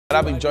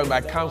I've been joined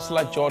by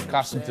Councillor George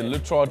Castleton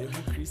Lutrod.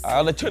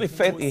 On the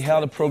 25th, he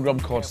held a program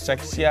called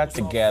Sexier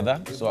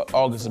Together, so an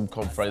orgasm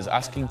conference,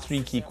 asking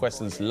 3 key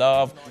questions: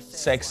 love,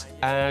 sex,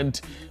 and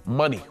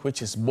money,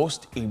 which is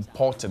most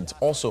important.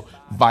 Also,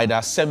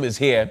 Vida Sem is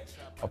here.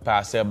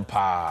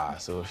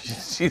 So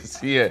she's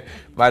here.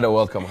 Vida,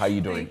 welcome. How are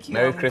you doing? Thank you.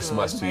 Merry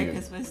Christmas to you. Merry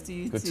Christmas to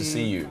you Good too. to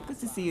see you. Good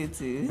to see you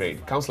too.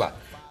 Great. Councillor,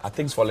 are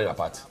things falling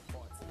apart?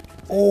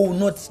 Oh,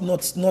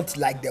 not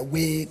like the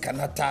way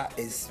Kanata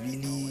is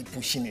really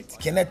pushing it.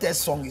 Kanata's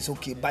song is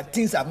okay, but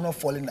things have not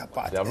fallen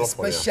apart.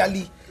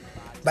 Especially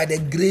by the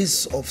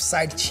grace of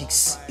side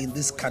chicks in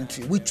this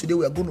country, which today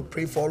we are going to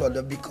pray for all of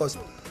them, because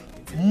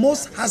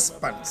most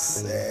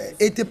husbands,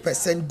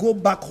 80% go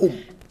back home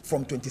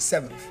from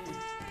 27th.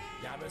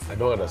 I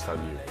don't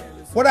understand you.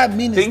 What I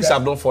mean Things is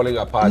that are not falling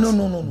apart.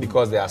 No.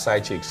 Because they are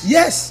side chicks.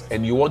 Yes.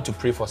 And you want to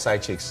pray for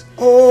side chicks.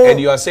 Oh. And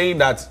you are saying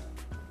that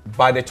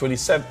by the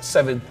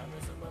 27th,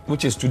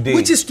 which is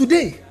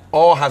today,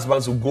 all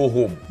husbands will go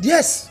home.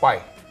 Yes.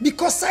 Why?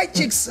 Because side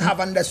chicks have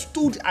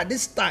understood at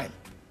this time,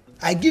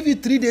 I give you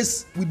 3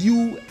 days with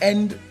you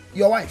and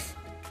your wife.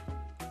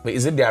 But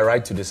is it their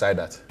right to decide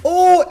that?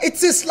 Oh,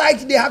 it is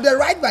like they have the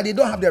right, but they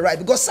don't have the right,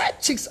 because side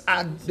chicks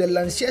are the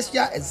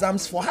Lancashire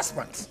exams for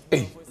husbands.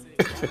 Hey.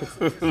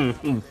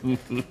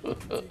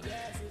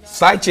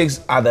 Side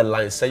chicks are the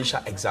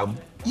licentiate exam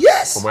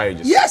for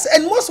marriages. Yes,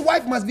 and most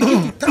wives must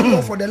begin to thank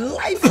God for the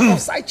life of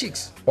side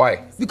chicks.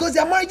 Why? Because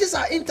their marriages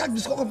are intact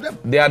because of them.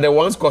 They are the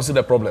ones causing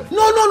the problem.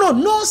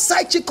 No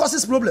side chick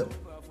causes problem.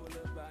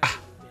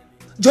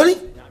 Johnny,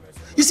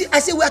 you see, I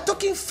say we are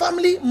talking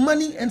family,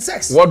 money, and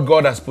sex. What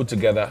God has put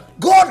together.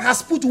 God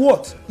has put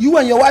what? You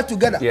and your wife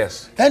together.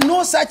 Yes. And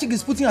no side chick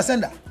is putting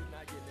asunder.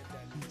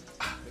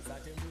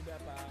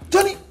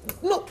 Johnny,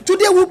 no,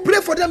 today we'll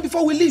pray for them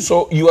before we leave.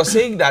 So you are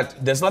saying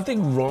that there's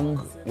nothing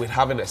wrong with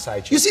having a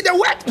side chick? You see,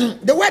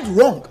 the word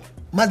wrong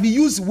must be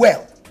used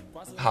well.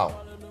 How?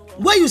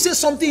 When you say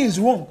something is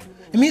wrong,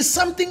 it means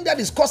something that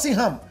is causing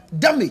harm,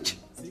 damage.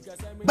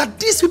 But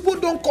these people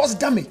don't cause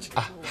damage.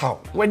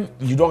 How? When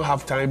you don't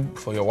have time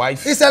for your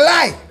wife? It's a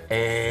lie.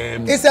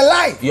 It's a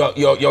lie.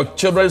 Your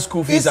children's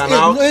school fees are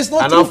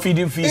now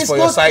feeding fees for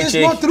your side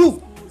chick. It's not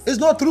true. It's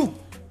not true.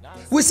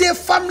 We say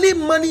family,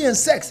 money, and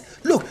sex.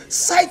 Look,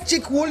 side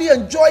chick will only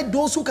enjoy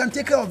those who can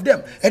take care of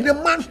them. And the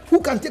man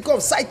who can take care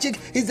of side chick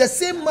is the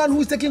same man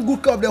who is taking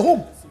good care of the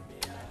home.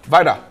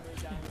 Vida,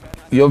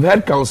 you've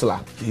heard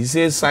Councillor. He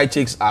says side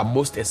chicks are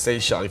most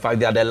essential. In fact,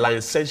 they are the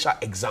licentiate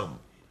exam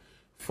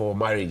for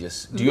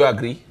marriages. Do you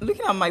agree?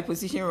 Looking at my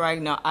position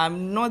right now,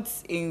 I'm not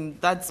in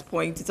that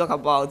point to talk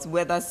about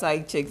whether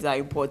side chicks are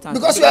important.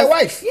 Because you're a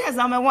wife. Yes,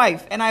 I'm a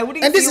wife. And I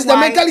wouldn't. And this is the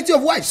mentality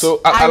of wives.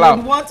 So I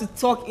would want to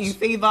talk in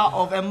favor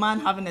of a man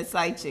having a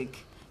side chick.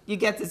 You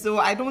get it? So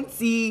I don't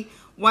see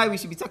why we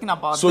should be talking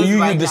about this you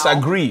right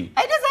disagree?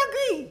 Now. I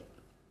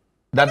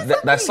disagree.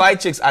 That side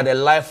chicks are the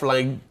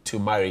lifeline to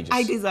marriages.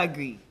 I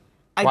disagree.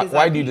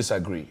 Why do you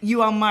disagree?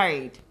 You are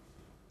married.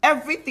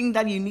 Everything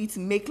that you need to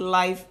make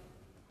life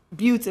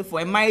beautiful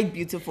and married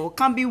beautiful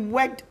can be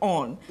worked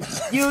on.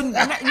 You don't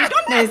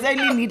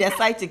necessarily need a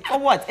side chick. For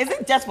what? Is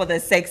it just for the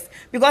sex?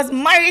 Because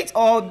marriage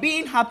or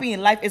being happy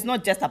in life is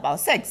not just about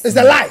sex. It's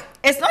a lie.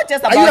 It's not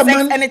just about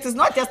sex, and it is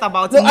not just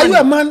about money. Are you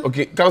a man?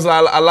 Okay,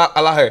 Councillor,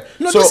 allow her.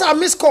 No, these are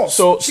missed calls.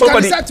 So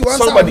somebody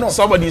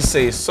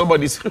says,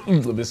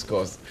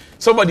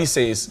 somebody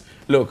says,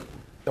 look,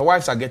 the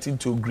wives are getting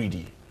too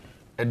greedy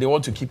and they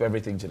want to keep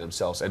everything to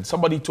themselves. And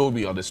somebody told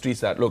me on the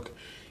streets that, look,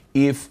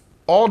 if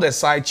all the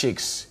side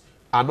chicks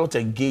are not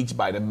engaged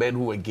by the men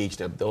who engage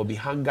them, there will be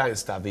hunger and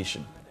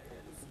starvation.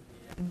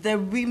 The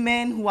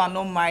women who are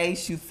not married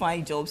should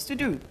find jobs to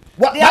do.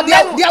 They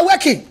are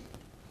working.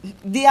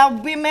 There are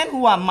women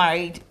who are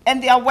married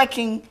and they are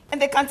working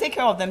and they can take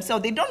care of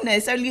themselves. They don't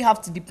necessarily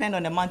have to depend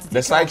on the man to take care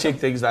of them. The side chick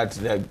thinks that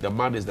the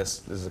man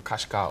is a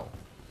cash cow.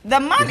 The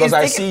man because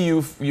I see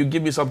you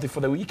give me something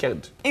for the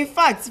weekend. In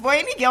fact, for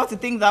any girl to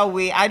think that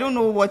way, I don't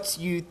know what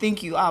you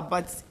think you are,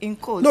 but in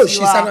quotes, no, she's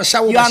a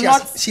shower.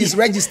 She's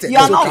registered. You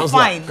are not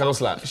fine.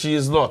 Councillor, she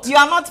is not. You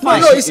are not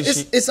fine. No,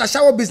 it's a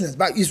shower business,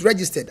 but it's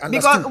registered.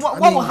 Because what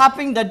will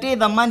happen the day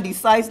the man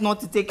decides not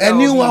to take care of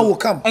you? A new you? one will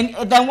come. And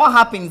then what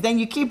happens? Then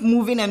you keep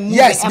moving and moving.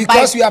 Yes,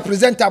 because you are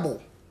presentable.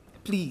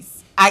 Please.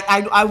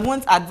 I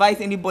won't advise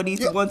anybody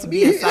to want to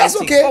be a side That's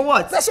chick. okay. For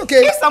what? That's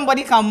okay. If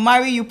somebody can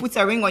marry you, put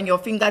a ring on your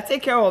finger,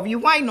 take care of you,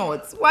 why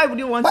not? Why would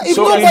you want to? If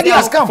nobody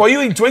has come. For you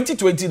in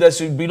 2020, there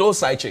should be no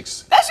side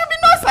chicks. There should be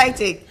no side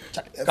chick.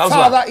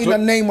 Father, in the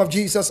name of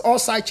Jesus, all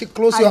side chick,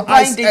 close your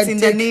eyes and in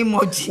the name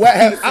of Jesus.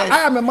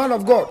 I am a man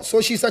of God,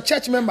 so she's a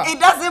church member. It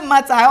doesn't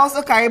matter. I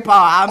also carry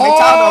power. I'm a child of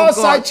God. All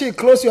side chick,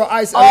 close your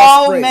eyes and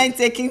all let's pray. men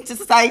taking to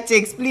side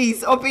chicks,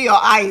 please open your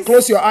eyes.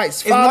 Close your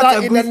eyes.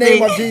 Father, in the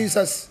name of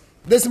Jesus.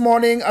 This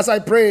morning, as I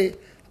pray,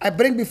 I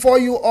bring before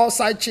you all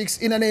side chicks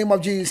in the name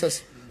of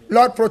Jesus.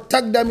 Lord,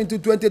 protect them into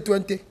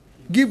 2020.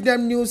 Give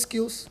them new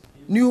skills,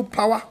 new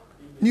power,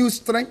 new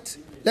strength.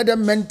 Let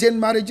them maintain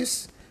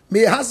marriages.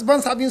 May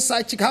husbands having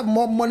side chick have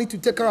more money to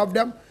take care of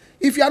them.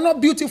 If you are not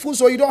beautiful,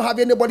 so you don't have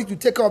anybody to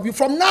take care of you,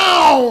 from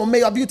now, may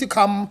your beauty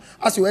come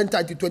as you enter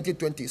into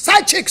 2020.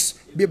 Side chicks,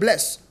 be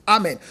blessed.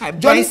 Amen.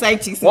 Johnny,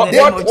 side chicks.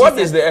 What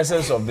is the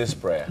essence of this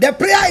prayer? The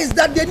prayer is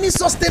that they need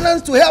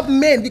sustenance to help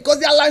men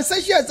because their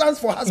licentiate stands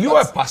for husbands. You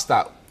are a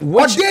pastor.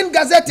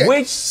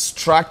 Which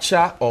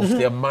structure of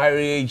their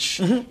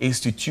marriage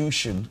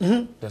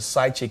institution does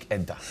side chick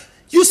enter?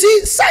 You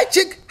see, side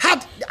chick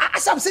had,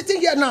 as I'm sitting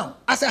here now,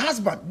 as a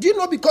husband, do you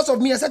know because of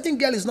me, a certain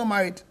girl is not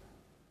married?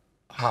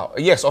 How?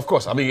 Yes, of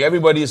course. I mean,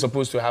 everybody is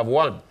supposed to have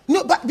one.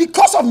 No, but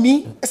because of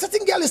me, a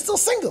certain girl is still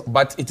single.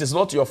 But it is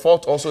not your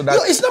fault also that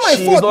no, it's not my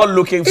she's fault. not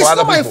looking for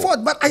other people. It's not my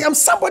fault, but I am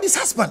somebody's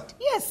husband.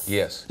 Yes.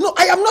 Yes. No,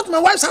 I am not my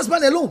wife's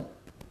husband alone.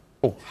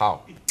 Oh,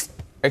 how?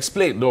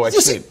 Explain. No,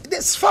 explain. You see,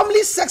 there's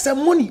family, sex,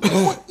 and money.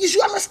 You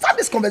should understand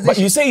this conversation. But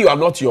you say you are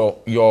not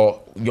your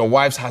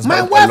wife's husband.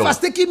 My wife alone. has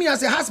taken me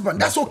as a husband.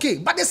 That's okay.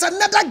 But there's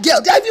another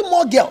girl. There are even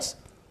more girls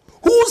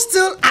who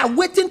still are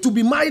waiting to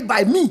be married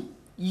by me.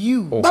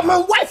 You. Oh, but my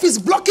wife is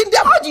blocking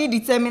them. How do you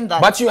determine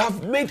that? But you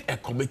have made a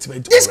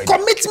commitment. This already.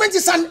 commitment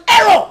is an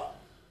error.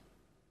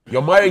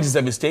 Your marriage is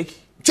a mistake.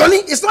 Johnny,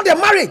 it's not a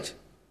marriage.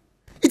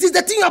 It is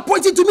the thing you are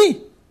pointing to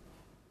me.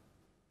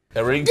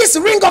 A ring. This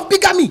ring of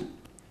bigamy.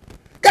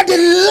 That they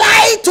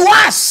lie to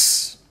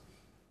us.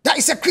 That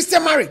is a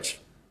Christian marriage.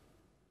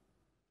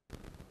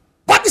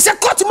 But it's a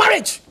court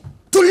marriage.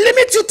 To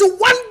limit you to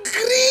one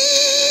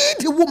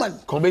greedy woman.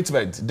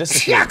 Commitment.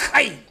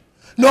 Discipline.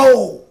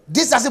 No,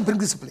 this doesn't bring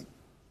discipline.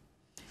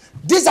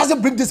 This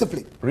doesn't bring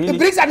discipline. Really? It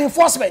brings an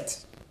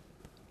enforcement.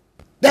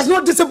 There's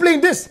no discipline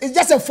in this. It's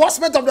just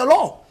enforcement of the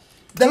law.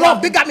 The law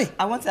of bigamy.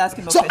 I want to ask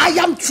him a So question.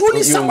 I am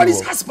truly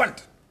somebody's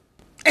husband.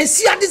 And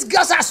see how these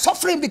girls are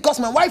suffering because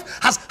my wife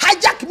has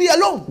hijacked me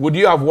alone. Would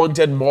you have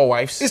wanted more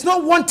wives? It's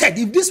not wanted.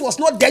 If this was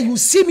not there, you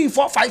see me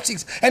 4, 5,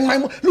 6. And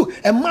look,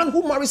 a man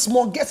who marries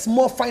more gets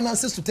more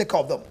finances to take care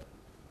of them.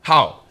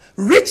 How?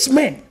 Rich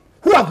men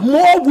who have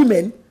more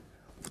women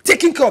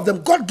taking care of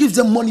them, God gives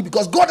them money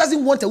because God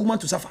doesn't want a woman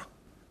to suffer.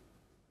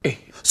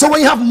 So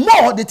when you have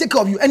more, they take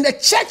care of you. And the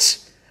church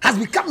has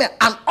become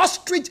an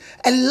ostrich,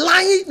 a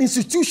lying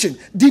institution,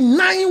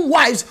 denying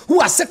wives who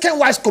are second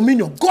wives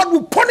communion. God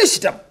will punish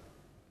them.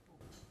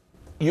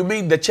 You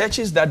mean the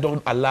churches that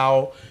don't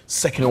allow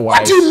second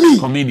wives What do you mean?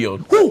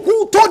 communion?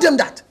 Who told them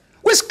that?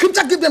 Which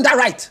scripture give them that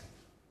right?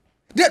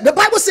 The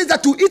Bible says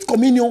that to eat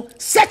communion,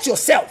 set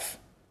yourself.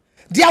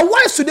 There are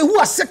wives today who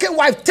are second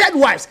wives, third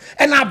wives,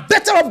 and are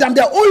better off than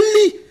their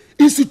only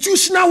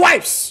institutional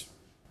wives.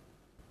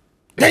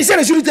 They say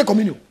they shouldn't take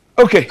communion.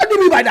 Okay. What do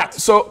you mean by that?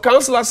 So,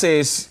 counselor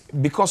says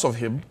because of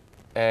him,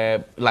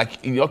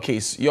 like in your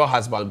case, your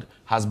husband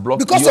has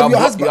blocked. Because of your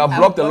husband. You have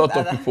blocked a lot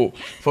of people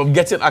from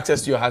getting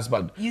access to your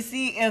husband. You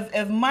see,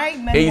 if my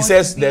man And he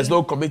says there's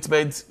no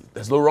commitment,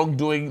 there's no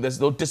wrongdoing, there's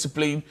no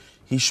discipline.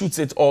 He shoots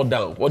it all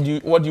down. What do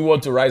you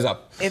want to rise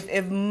up?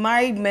 If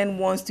married men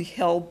wants to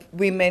help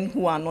women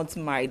who are not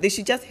married, they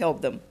should just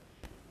help them.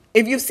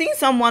 If you've seen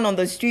someone on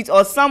the street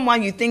or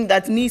someone you think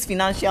that needs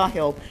financial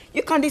help,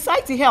 you can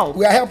decide to help.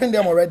 We are helping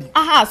them already.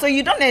 So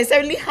you don't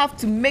necessarily have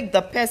to make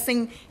the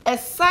person a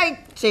side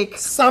chick.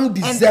 Some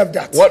deserve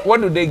that.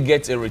 What do they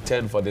get in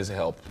return for this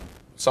help?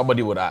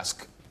 Somebody would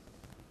ask.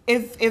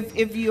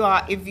 If you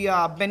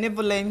are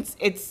benevolent,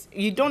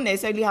 you don't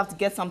necessarily have to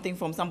get something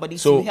from somebody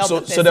to help the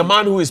person. So the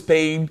man who is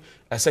paying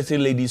a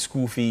certain lady's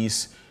school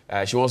fees,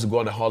 she wants to go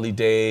on a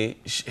holiday,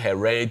 her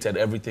rent and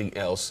everything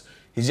else,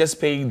 he's just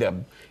paying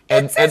them.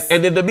 And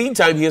in the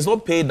meantime, he has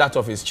not paid that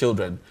of his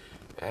children.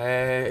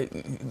 That's,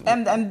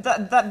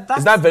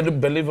 is that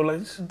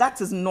benevolence?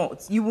 That is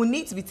not. You will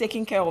need to be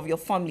taking care of your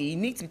family. You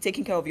need to be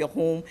taking care of your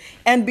home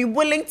and be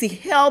willing to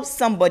help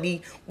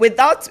somebody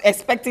without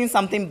expecting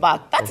something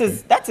back. That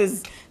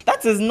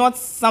is not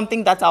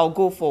something that I'll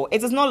go for.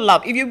 It is not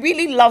love. If you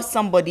really love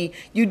somebody,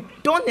 you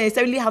don't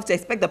necessarily have to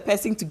expect the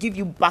person to give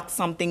you back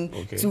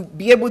something to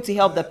be able to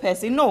help the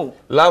person. No.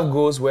 Love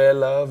goes where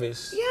love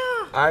is. Yeah.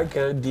 I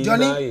can't deny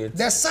Johnny, it.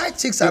 the side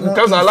chicks are not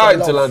because I like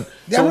to learn.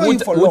 They are not in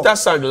for love. With that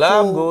song,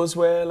 love goes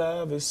where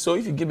love is. So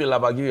if you give me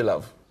love, I'll give you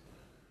love.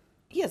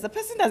 Yes, the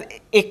person does.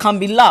 It can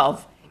be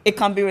love. It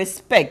can be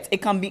respect.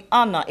 It can be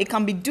honor. It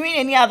can be doing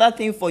any other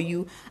thing for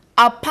you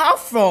apart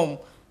from,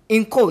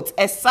 in quotes,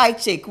 a side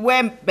chick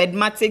where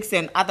bedmatics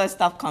and other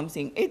stuff comes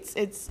in.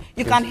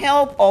 You can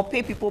help or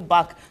pay people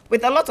back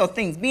with a lot of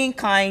things. Being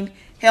kind,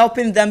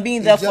 helping them,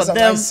 being there for them.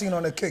 Just a nice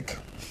on a cake.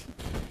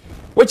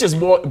 Which is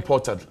more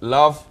important,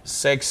 love,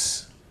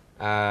 sex,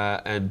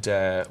 and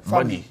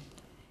money?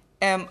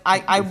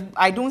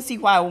 I don't see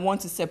why I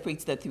want to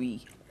separate the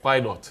three. Why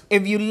not?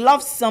 If you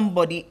love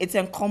somebody, it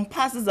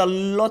encompasses a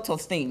lot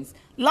of things.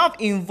 Love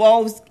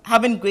involves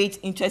having great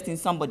interest in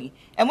somebody.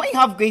 And when you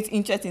have great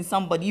interest in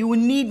somebody, you will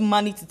need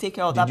money to take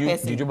care of that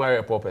person. Did you marry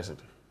a poor person?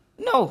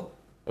 No.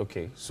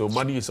 Okay, so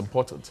money is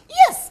important.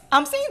 Yes,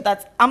 I'm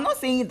not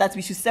saying that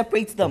we should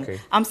separate them. Okay.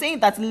 I'm saying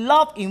that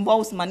love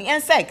involves money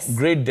and sex.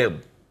 Grade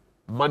them.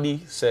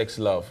 Money, sex,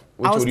 love.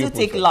 I'll still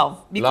take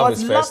love.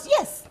 Because love,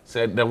 yes.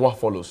 So then what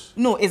follows?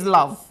 No, it's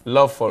love.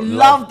 Love for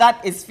love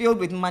that is filled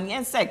with money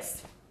and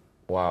sex.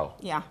 Wow.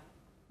 Yeah.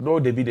 No,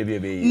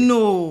 Debbie.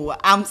 No,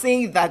 I'm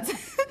saying that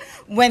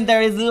when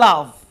there is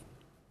love,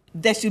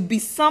 there should be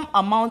some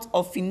amount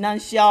of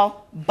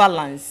financial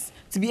balance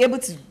to be able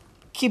to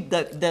keep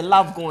the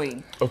love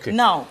going. Okay.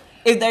 Now,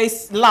 if there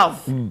is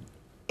love,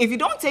 if you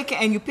don't take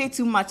it and you pay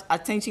too much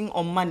attention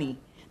on money,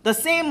 the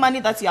same money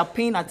that you are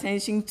paying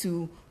attention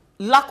to,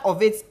 lack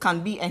of it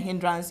can be a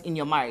hindrance in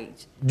your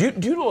marriage. Do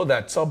you know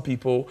that some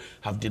people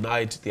have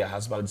denied their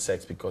husband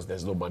sex because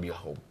there's no money at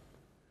home?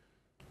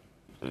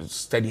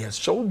 Study has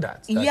shown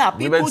that Yeah,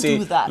 people women say,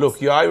 do that.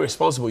 look, you are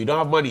irresponsible, you don't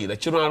have money, the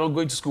children are not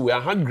going to school, we are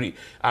hungry,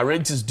 our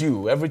rent is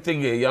due,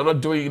 everything, you're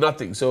not doing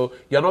nothing, so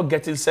you're not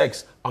getting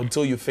sex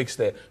until you fix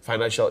the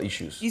financial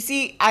issues. You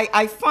see,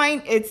 I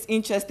find it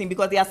interesting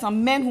because there are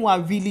some men who are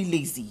really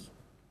lazy.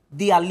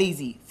 They are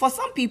lazy. For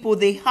some people,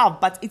 they have,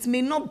 but it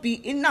may not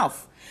be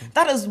enough.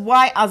 That is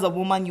why, as a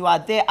woman, you are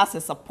there as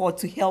a support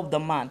to help the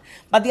man.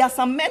 But there are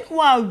some men who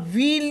are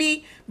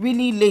really,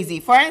 really lazy.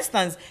 For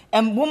instance,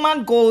 a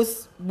woman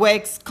goes,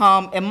 works,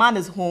 comes, a man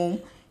is home,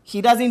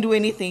 he doesn't do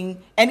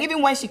anything, and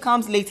even when she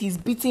comes late, he's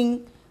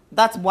beating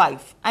that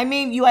wife. I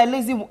mean, you are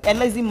a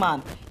lazy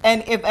man.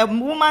 And if a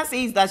woman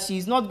says that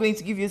she's not going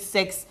to give you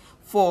sex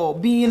for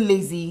being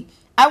lazy,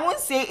 I won't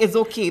say it's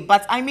okay,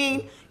 but I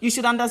mean, you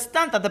should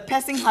understand that the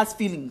person has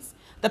feelings.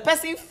 The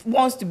person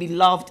wants to be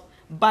loved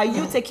by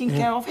you taking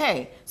care of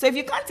her. So if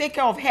you can't take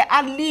care of her,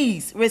 at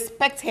least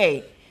respect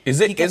her. Is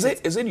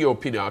it your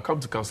opinion, I'll come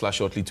to Counselor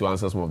shortly to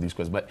answer some of these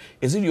questions, but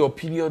is it your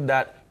opinion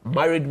that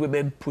married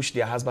women push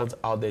their husbands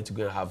out there to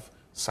go and have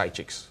side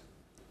chicks?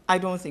 I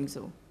don't think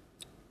so.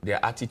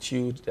 Their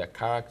attitude, their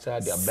character,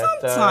 their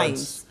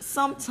methods?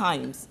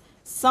 Sometimes,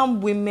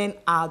 some women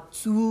are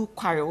too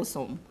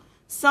quarrelsome.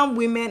 Some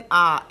women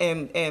are,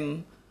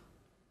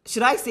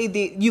 should I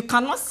say, you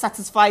cannot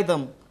satisfy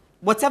them.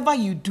 Whatever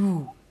you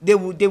do, they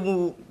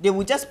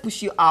will just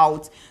push you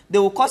out. They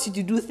will cause you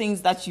to do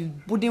things that you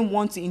wouldn't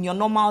want to in your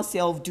normal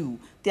self do.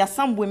 There are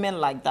some women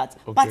like that.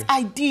 Okay. But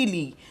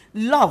ideally,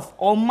 love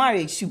or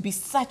marriage should be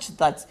such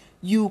that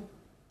you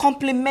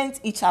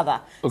complement each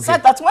other. Okay. So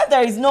that when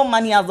there is no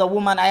money as a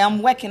woman, I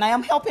am working, I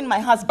am helping my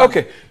husband.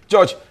 Okay,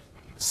 George,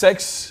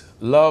 sex,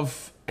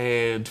 love,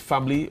 and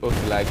family,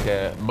 okay,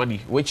 like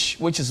money, which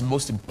is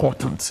most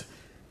important?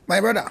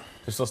 My brother.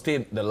 To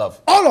sustain the love.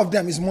 All of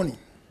them is money.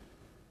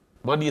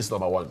 Money is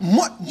number one.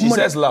 She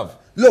money. Says love.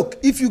 Look,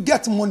 if you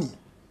get money,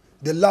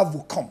 the love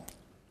will come.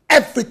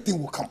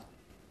 Everything will come.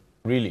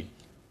 Really?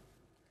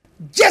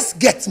 Just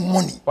get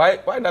money.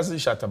 Why doesn't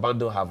Shatta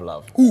Bundle have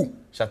love? Who?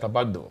 Shatta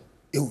Bundle.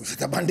 Oh,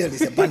 Shatta Bundle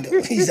is a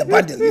bundle. He's a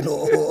bundle, you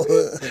know.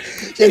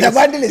 Shatta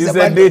Bundle is a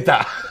bundle. He's a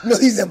data. No,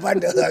 he's a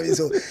bundle. I mean,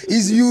 so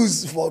he's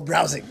used for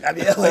browsing. I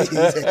mean,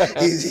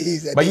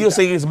 he's a but data. you're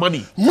saying it's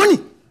money. Money.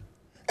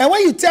 And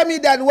when you tell me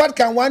that what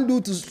can one do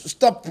to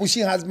stop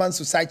pushing husbands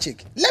to side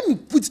chick, let me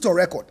put it on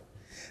record.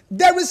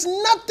 There is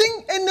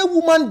nothing any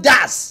woman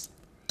does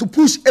to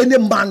push any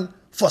man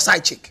for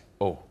side chick.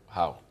 Oh,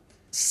 how?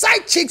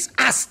 Side chicks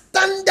are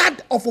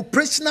standard of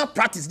operational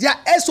practice. They are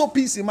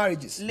SOPs in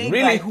marriages. Laid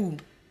by who?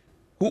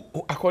 Who?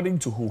 According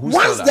to who? Who's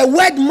Once standard? the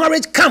word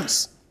marriage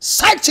comes,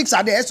 side chicks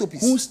are the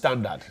SOPs. Whose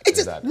standard? It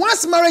is that?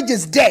 Once marriage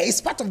is there,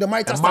 it's part of the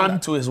marital standard. A man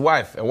to his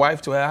wife, a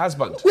wife to her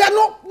husband. We are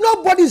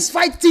nobody's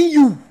fighting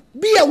you.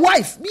 Be a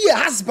wife, be a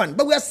husband.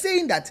 But we are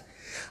saying that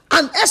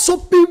an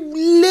SOP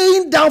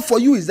laying down for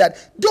you is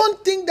that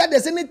don't think that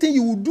there's anything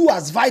you will do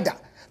as Vida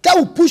that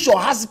will push your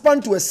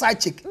husband to a side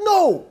chick.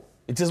 No.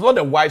 It is not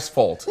the wife's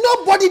fault.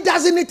 Nobody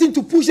does anything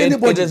to push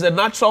anybody. It is a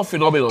natural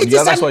phenomenon. It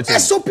is an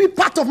SOP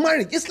part of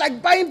marriage. It's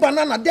like buying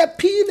banana. Their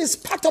peel is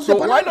part of the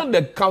banana. So why don't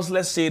the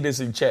counselors say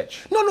this in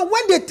church? No.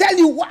 When they tell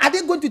you, what are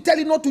they going to tell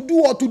you not to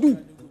do or to do?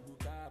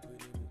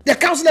 The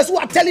counselors who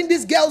are telling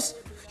these girls,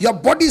 your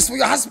body is for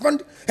your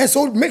husband, and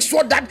so make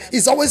sure that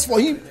it's always for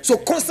him. So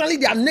constantly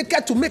they are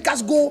naked to make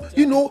us go,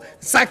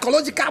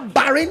 psychological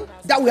barren,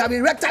 that we have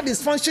erectile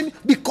dysfunction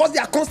because they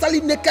are constantly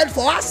naked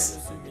for us.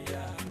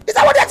 Is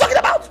that what they're talking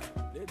about?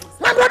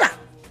 My brother,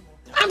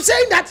 I'm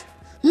saying that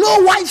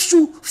no wife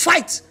should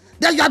fight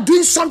that you are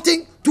doing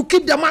something to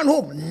keep the man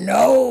home.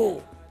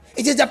 No.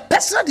 It is a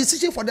personal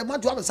decision for the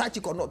man to have a side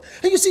chick or not.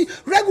 And you see,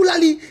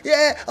 regularly,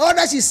 all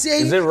that she's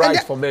saying... Is it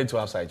right for men to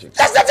have side chicks?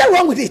 There's nothing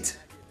wrong with it.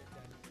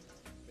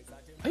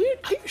 Are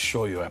you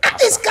sure you're a pastor?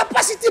 It's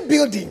capacity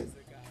building.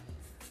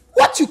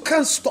 What you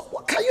can't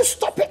stop, can you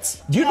stop it?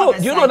 Do you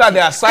know that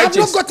there are side chicks?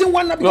 I've not gotten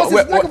one now because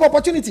it's lack of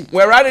opportunity.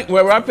 We're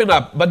wrapping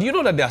up, but do you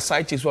know that there are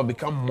side chicks who have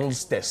become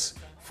monsters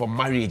for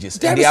marriages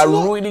and they are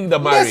ruining the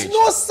marriage? There's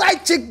no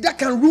side chick that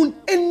can ruin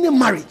any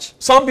marriage.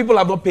 Some people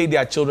have not paid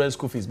their children's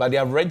school fees, but they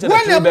have rented a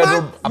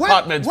 3-bedroom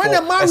apartment for a side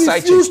chick. When a man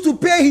refused to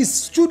pay his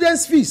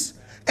students' fees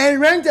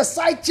and rent a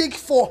side chick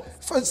for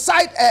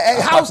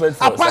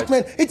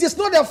apartment, it is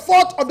not the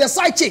fault of the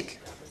side chick.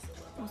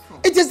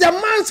 It is the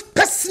man's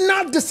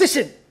personal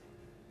decision.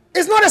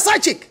 It's not a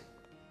side chick.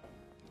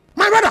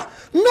 My brother,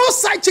 No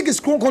side chick is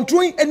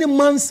controlling any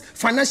man's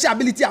financial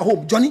ability at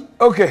home, Johnny.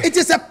 Okay. It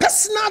is a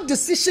personal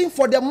decision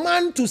for the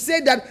man to say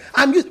that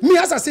me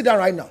as I sit down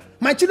right now.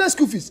 My children's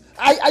school fees,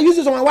 I use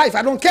it on my wife.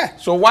 I don't care.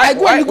 So why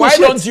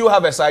don't you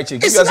have a side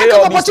chick? It's lack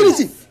of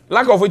opportunity.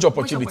 Lack of which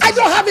opportunity? I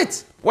don't have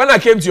it. When I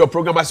came to your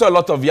program, I saw a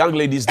lot of young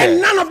ladies there.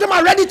 And none of them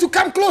are ready to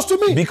come close to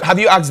me. Have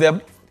you asked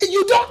them?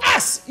 You don't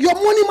ask. Your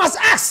money must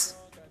ask.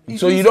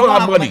 So you don't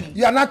have money?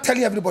 You are not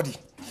telling everybody.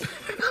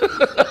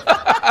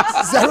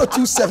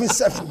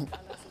 0277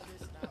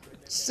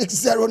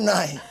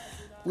 609.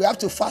 We have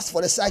to fast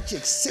for the side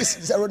chicks.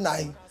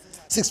 609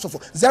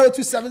 644.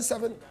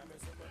 0277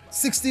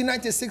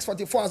 1696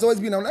 44 has always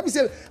been on. Let me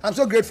say, I'm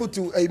so grateful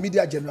to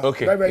Media General.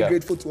 Okay, very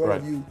grateful to all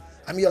of you.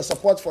 I mean, your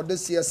support for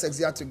this year's Sex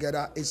Year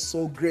Together is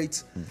so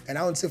great. And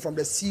I want to say from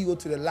the CEO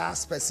to the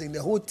last person,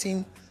 the whole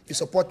team, you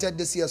supported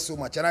this year so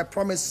much. And I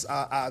promise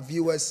our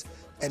viewers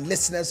and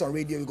listeners on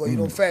radio,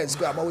 because fair and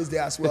square, I'm always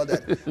there as well,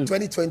 that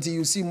 2020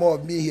 you see more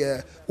of me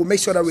here. We'll make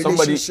sure that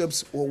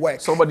relationships will work.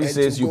 Somebody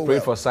says you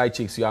pray for side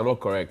chicks. You are not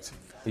correct.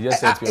 He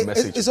just sent me a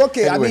message. It's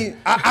okay. Anyway. I mean,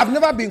 I've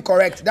never been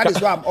correct. That is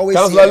why I'm always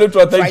Councillor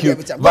Lutro, thank you.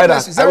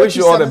 Vida, I wish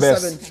you all the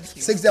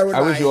best. 609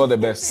 I wish you all the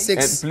best.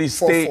 And please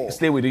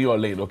stay within your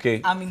lane,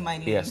 okay? I'm in my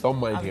lane. Yes, don't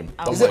mind him.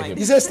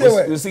 You say stay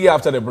where? We'll see you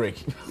after the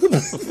break.